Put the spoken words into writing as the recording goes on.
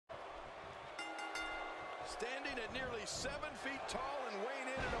Standing at nearly 7 feet tall and weighing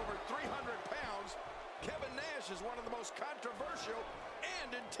in at over 300 pounds, Kevin Nash is one of the most controversial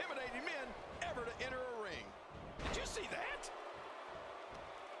and intimidating men ever to enter a ring. Did you see that?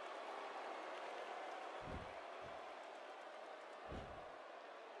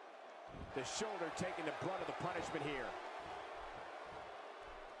 The shoulder taking the brunt of the punishment here.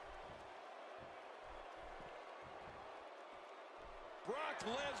 Brock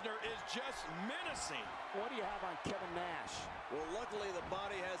Lesnar is just menacing. What do you have on Kevin Nash? Well, luckily the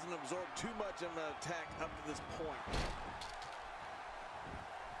body hasn't absorbed too much of an attack up to this point.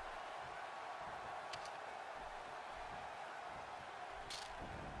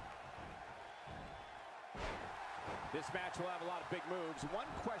 This match will have a lot of big moves. One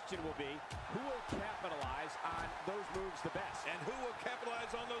question will be, who will capitalize on those moves the best? And who will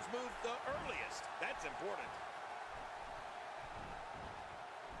capitalize on those moves the earliest? That's important.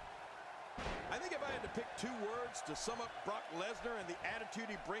 I think if I had to pick 2 words to sum up Brock Lesnar and the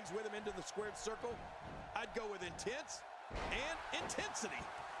attitude he brings with him into the squared circle, I'd go with intense and intensity.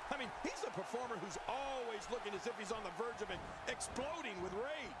 I mean, he's a performer who's always looking as if he's on the verge of exploding with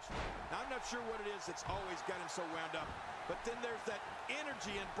rage. Now, I'm not sure what it is that's always got him so wound up, but then there's that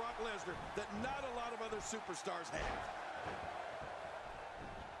energy in Brock Lesnar that not a lot of other superstars have.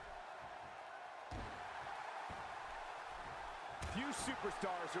 Few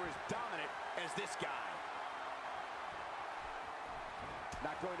superstars are as dominant as this guy.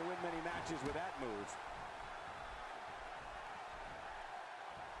 Not going to win many matches with that move.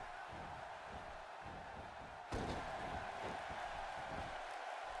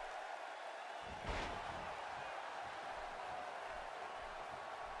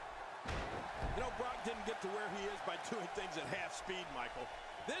 You know, Brock didn't get to where he is by doing things at half speed, Michael.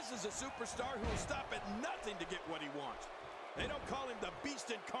 This is a superstar who will stop at nothing to get what he wants. They don't call him the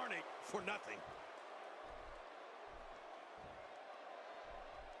Beast Incarnate for nothing.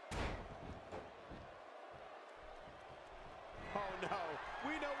 Oh no,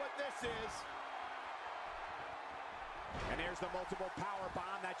 we know what this is. And there's the multiple power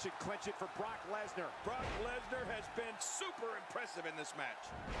bomb that should clinch it for Brock Lesnar. Brock Lesnar has been super impressive in this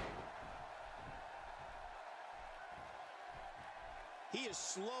match. He is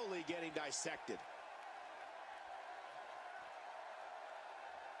slowly getting dissected.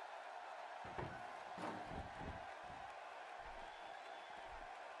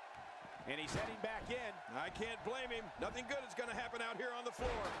 And he's heading back in. I can't blame him. Nothing good is going to happen out here on the floor.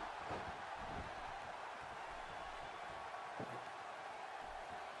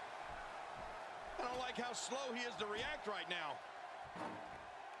 I don't like how slow he is to react right now.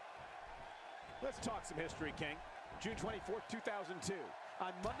 Let's talk some history, King. June 24th, 2002.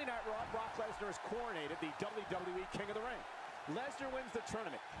 On Monday Night Raw, Brock Lesnar is coronated the WWE King of the Ring. Lesnar wins the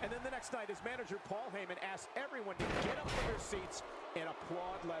tournament, and then the next night, his manager Paul Heyman asks everyone to get up from their seats and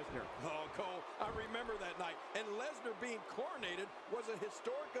applaud Lesnar. Oh, Cole, I remember that night. And Lesnar being coronated was a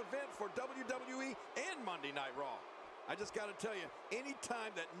historic event for WWE and Monday Night Raw. I just got to tell you, any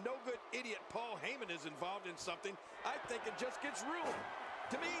time that no good idiot Paul Heyman is involved in something, I think it just gets ruined.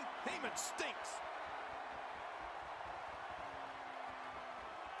 To me, Heyman stinks.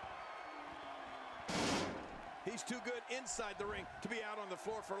 He's too good inside the ring to be out on the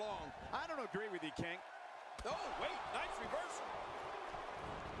floor for long. I don't agree with you, King. Oh, wait, nice reversal.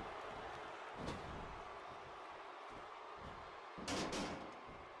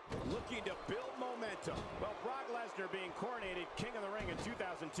 Looking to build momentum. Well, Brock Lesnar being coronated King of the Ring in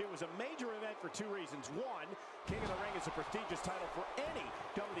 2002 was a major event for 2 reasons. One, King of the Ring is a prestigious title for any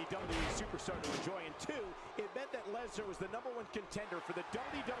WWE superstar to enjoy. And 2, it meant that Lesnar was the #1 contender for the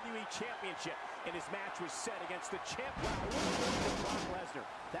WWE Championship. And his match was set against the champ Brock Lesnar.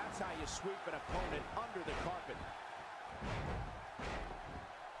 That's how you sweep an opponent under the carpet.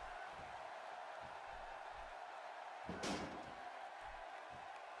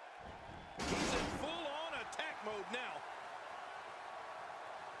 Mode now.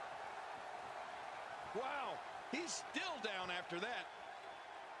 Wow, he's still down after that.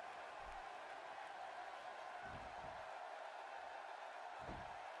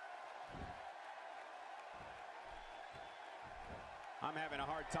 I'm having a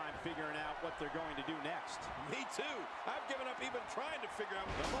hard time figuring out what they're going to do next. Me too. I've given up even trying to figure out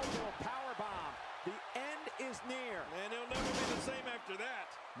the multiple power bomb. The end is near. And it'll never be the same after that.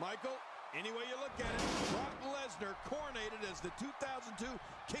 Michael, any way you look at it, Brock Lesnar, coronated as the 2002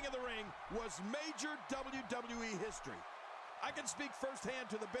 King of the Ring, was major WWE history. I can speak firsthand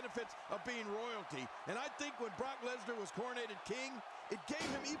to the benefits of being royalty, and I think when Brock Lesnar was coronated king, it gave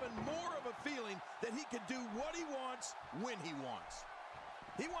him even more of a feeling that he could do what he wants when he wants.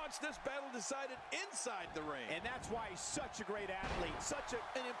 He wants this battle decided inside the ring. And that's why he's such a great athlete, such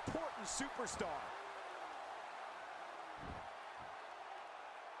an important superstar.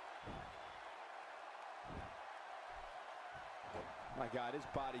 My God, his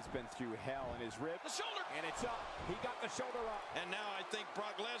body's been through hell, and his rib. The shoulder. And it's up. He got the shoulder up. And now I think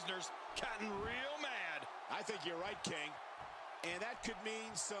Brock Lesnar's gotten real mad. I think you're right, King. And that could mean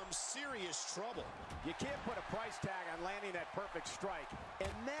some serious trouble. You can't put a price tag on landing that perfect strike.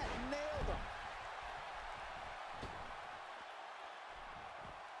 And that nailed him.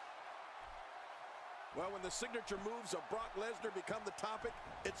 Well, when the signature moves of Brock Lesnar become the topic,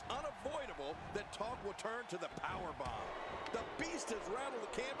 it's unavoidable that talk will turn to the power bomb. The beast has rattled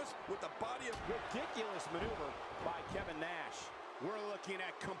the canvas with the body of... Ridiculous maneuver by Kevin Nash. We're looking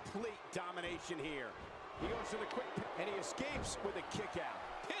at complete domination here. He goes to the quick pin, and he escapes with a kick out.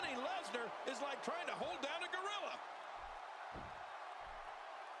 Pinning Lesnar is like trying to hold down a gorilla.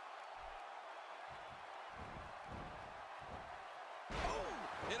 Oh,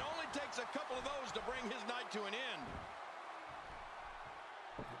 it only takes a couple of those to bring his night to an end.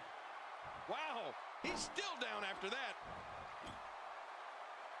 Wow, he's still down after that.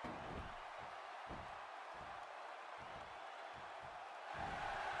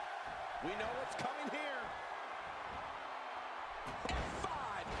 We know what's coming here. F5.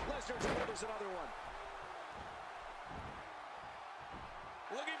 Lesnar delivers another one.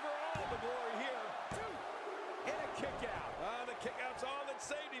 Looking for all the glory here. And a kick out. The kick out's all that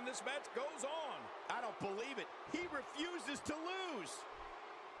saved him. This match goes on. I don't believe it. He refuses to lose.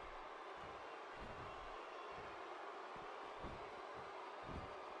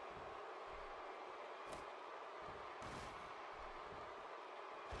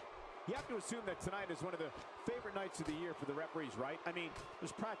 You have to assume that tonight is one of the favorite nights of the year for the referees, right? I mean,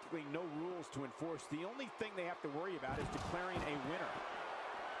 there's practically no rules to enforce. The only thing they have to worry about is declaring a winner.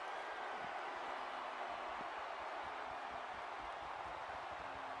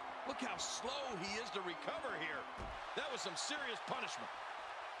 Look how slow he is to recover here. That was some serious punishment.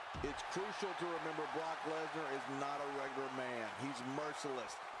 It's crucial to remember Brock Lesnar is not a regular man. He's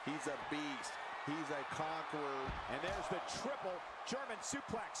merciless. He's a beast. He's a conqueror. And there's the triple German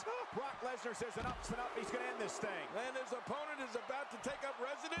suplex. Brock Lesnar says enough's enough. He's going to end this thing. And his opponent is about to take up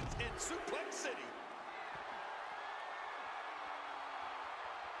residence in Suplex City.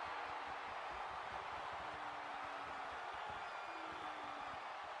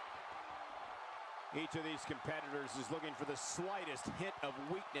 Each of these competitors is looking for the slightest hint of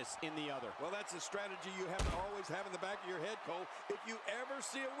weakness in the other. Well, that's a strategy you have to always have in the back of your head, Cole. If you ever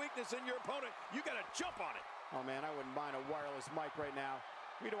see a weakness in your opponent, you got to jump on it. Oh, man, I wouldn't mind a wireless mic right now.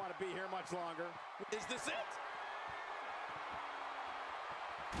 We don't want to be here much longer. Is this it?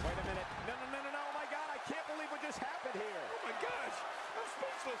 Wait a minute. No. Oh, my God, I can't believe what just happened here. Oh, my gosh. I'm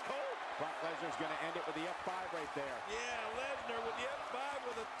speechless, Cole. Brock Lesnar's going to end it with the F5 right there. Yeah, Lesnar with the F5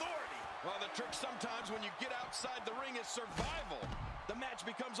 with authority. Well, the trick sometimes when you get outside the ring is survival. The match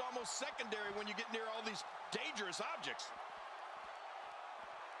becomes almost secondary when you get near all these dangerous objects.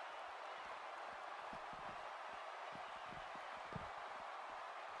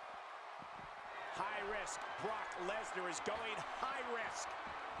 High risk. Brock Lesnar is going high risk.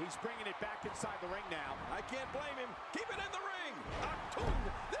 He's bringing it back inside the ring now. I can't blame him. Keep it in the ring. Achtung!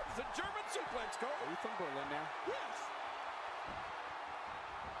 That's a German suplex, Cole. Are you from Berlin now? Yes.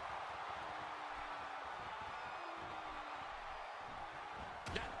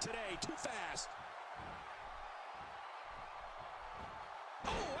 Not today. Too fast.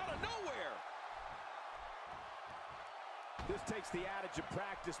 Oh, out of nowhere. This takes the adage of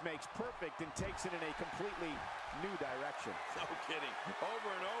practice makes perfect and takes it in a completely new direction. No kidding. Over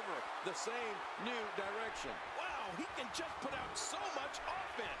and over, the same new direction. Wow, he can just put out so much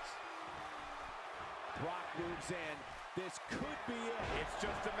offense. Brock moves in. This could be it. It's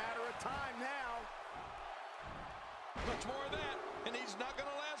just a matter of time now. Much more of that, and he's not going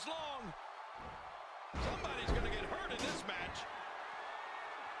to last long. Somebody's going to get hurt in this match.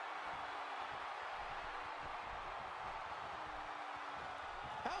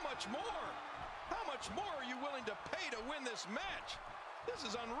 How much more? How much more are you willing to pay to win this match? This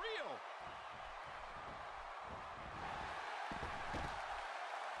is unreal.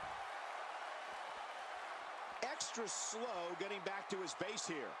 Extra slow getting back to his base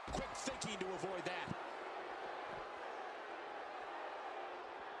here. Quick thinking to avoid that.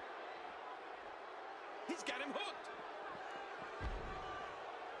 He's got him hooked.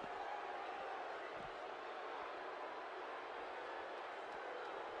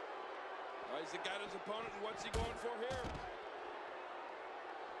 He's got his opponent, and what's he going for here?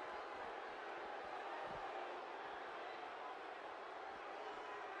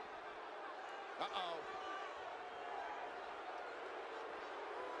 Uh-oh.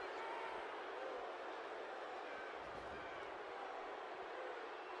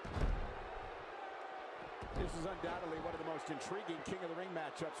 This is undoubtedly one of the most intriguing King of the Ring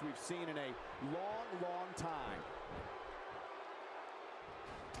matchups we've seen in a long, long time.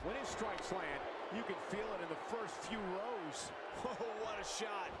 When his strikes land, you can feel it in the first few rows. Oh, what a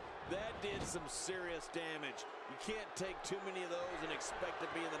shot. That did some serious damage. You can't take too many of those and expect to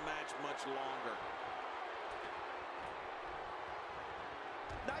be in the match much longer.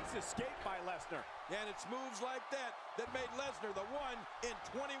 Nice escape by Lesnar. And it's moves like that that made Lesnar the one in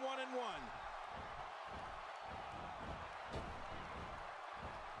 21-1.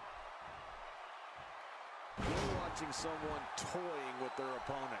 We're watching someone toying with their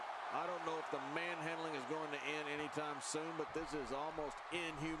opponent. I don't know if the manhandling is going to end anytime soon, but this is almost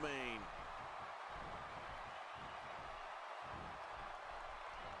inhumane.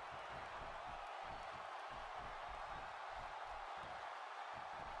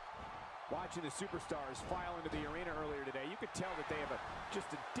 Watching the superstars file into the arena earlier today, you could tell that they have just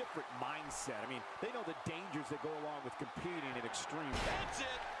a different mindset. I mean, they know the dangers that go along with competing at extreme. That's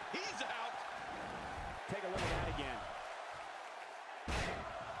it. He's out. Take a look at that again.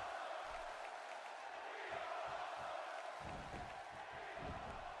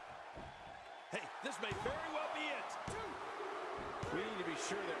 Hey, this may very well be it. We need to be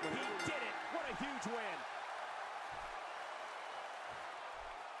sure that when he did it, what a huge win.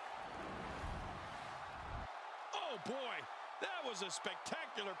 Oh, boy. That was a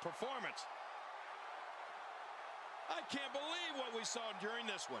spectacular performance. I can't believe what we saw during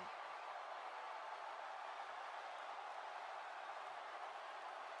this one.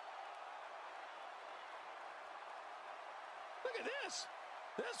 Look at this.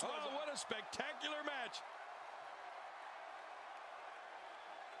 This was what a spectacular match.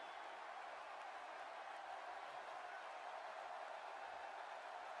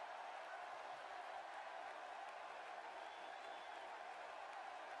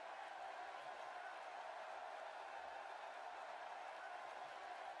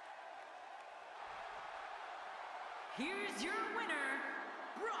 Here's your winner,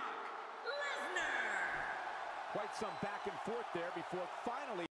 Brock Lesnar. Quite some back and forth there before finally